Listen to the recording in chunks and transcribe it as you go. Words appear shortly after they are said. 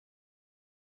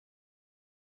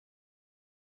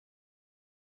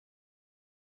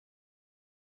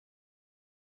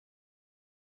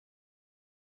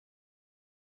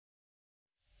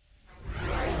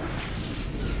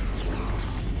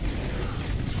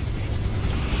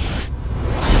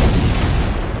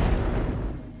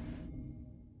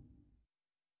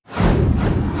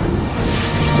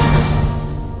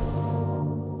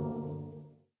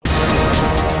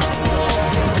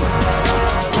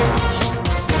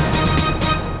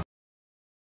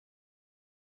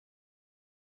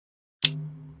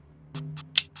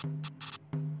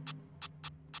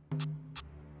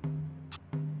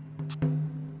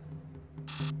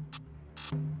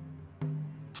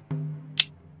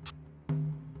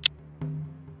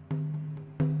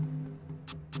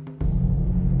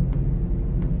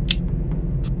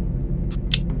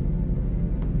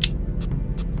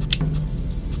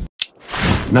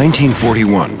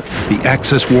1941, the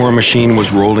Axis war machine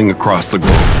was rolling across the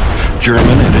globe.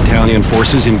 German and Italian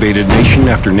forces invaded nation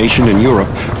after nation in Europe,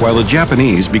 while the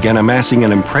Japanese began amassing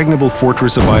an impregnable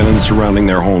fortress of islands surrounding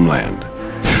their homeland.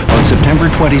 On September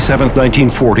 27,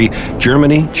 1940,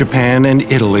 Germany, Japan, and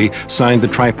Italy signed the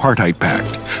Tripartite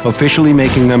Pact, officially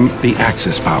making them the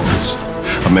Axis powers.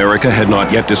 America had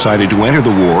not yet decided to enter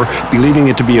the war, believing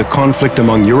it to be a conflict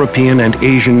among European and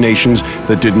Asian nations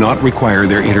that did not require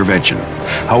their intervention.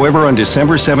 However, on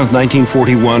December 7,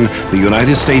 1941, the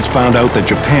United States found out that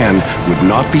Japan would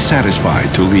not be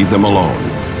satisfied to leave them alone.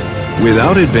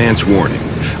 Without advance warning,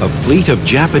 a fleet of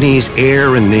Japanese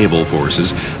air and naval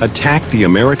forces attacked the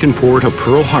American port of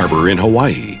Pearl Harbor in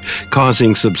Hawaii,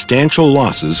 causing substantial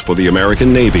losses for the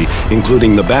American Navy,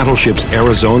 including the battleships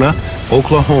Arizona,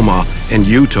 Oklahoma, and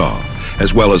Utah,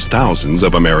 as well as thousands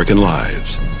of American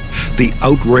lives. The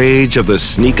outrage of the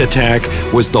sneak attack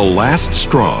was the last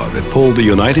straw that pulled the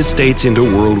United States into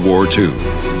World War II.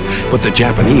 But the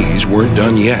Japanese weren't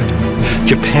done yet.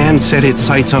 Japan set its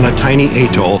sights on a tiny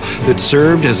atoll that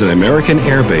served as an American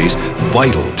airbase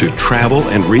vital to travel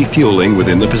and refueling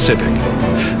within the Pacific.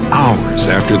 Hours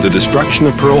after the destruction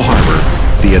of Pearl Harbor,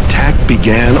 the attack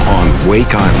began on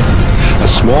Wake Island. A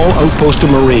small outpost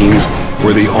of Marines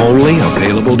were the only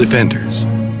available defenders.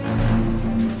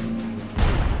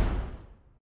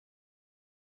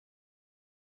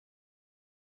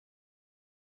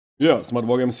 Yeah, Smart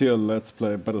Wargames here. Let's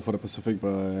play Battle for the Pacific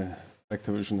by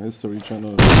Activision History Channel.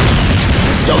 Listen,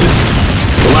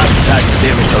 the last attack has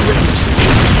damaged our radio station.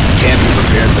 You can be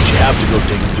prepared, but you have to go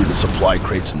digging through the supply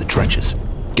crates in the trenches.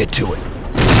 Get to it.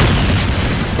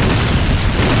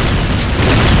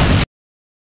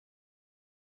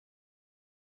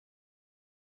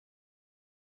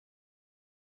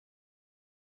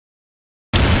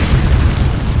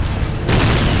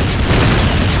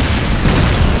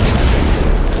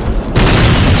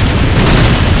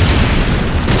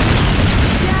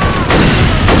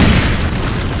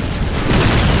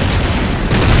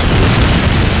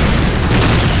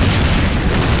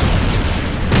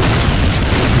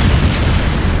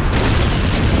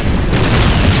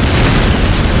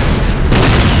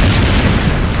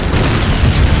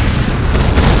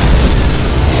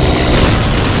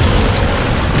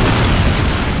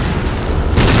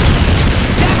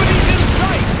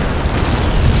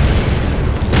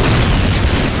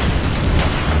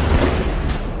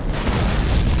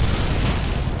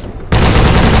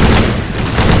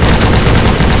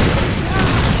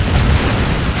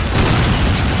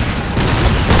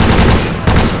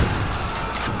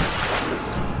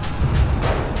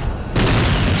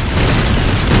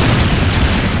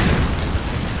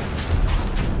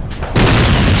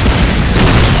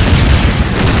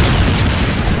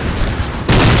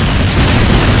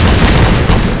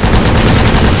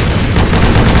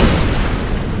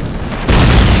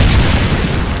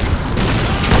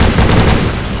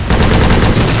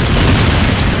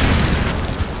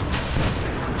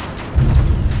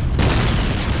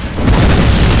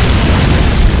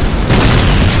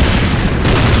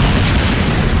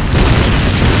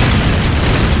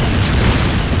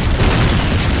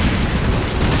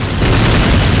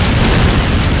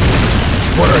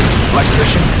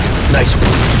 Electrician? Nice one.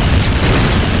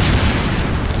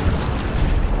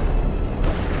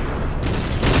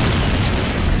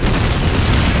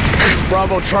 This is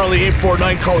Bravo Charlie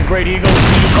 849 calling Great Eagle.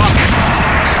 Do you copy?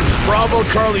 This is Bravo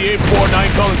Charlie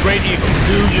 849 calling Great Eagle.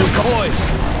 Do you boys?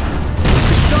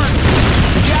 It's starting.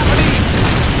 The Japanese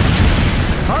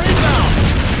are inbound.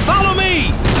 Follow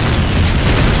me!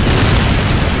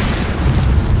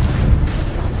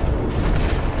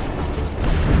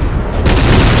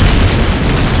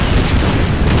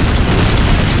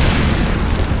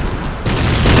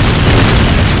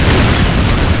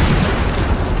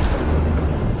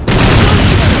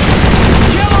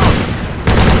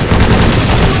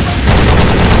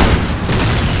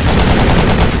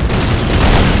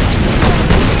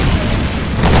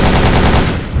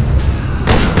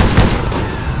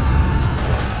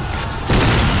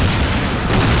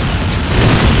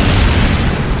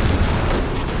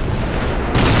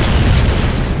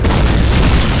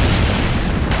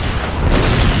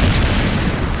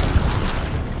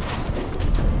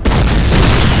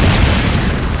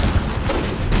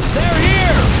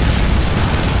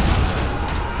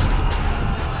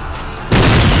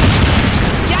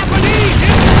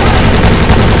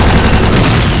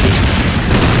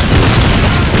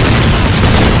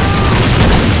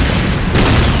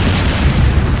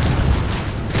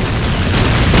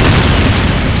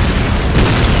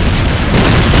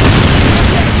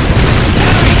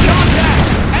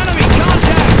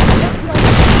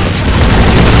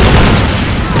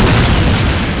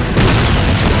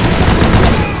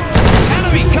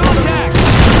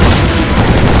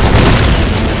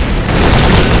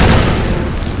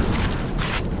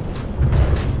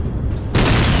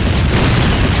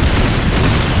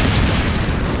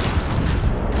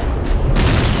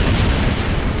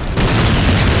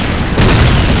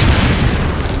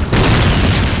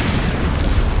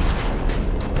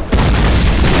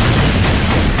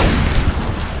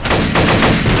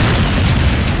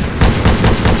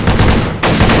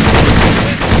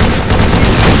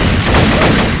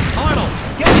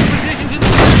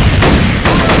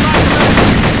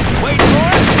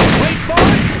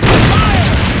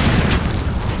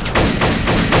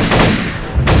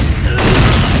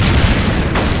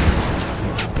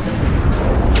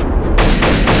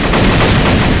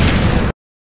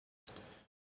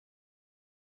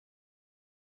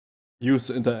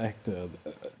 Use interactor.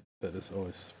 That is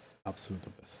always absolute the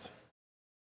best.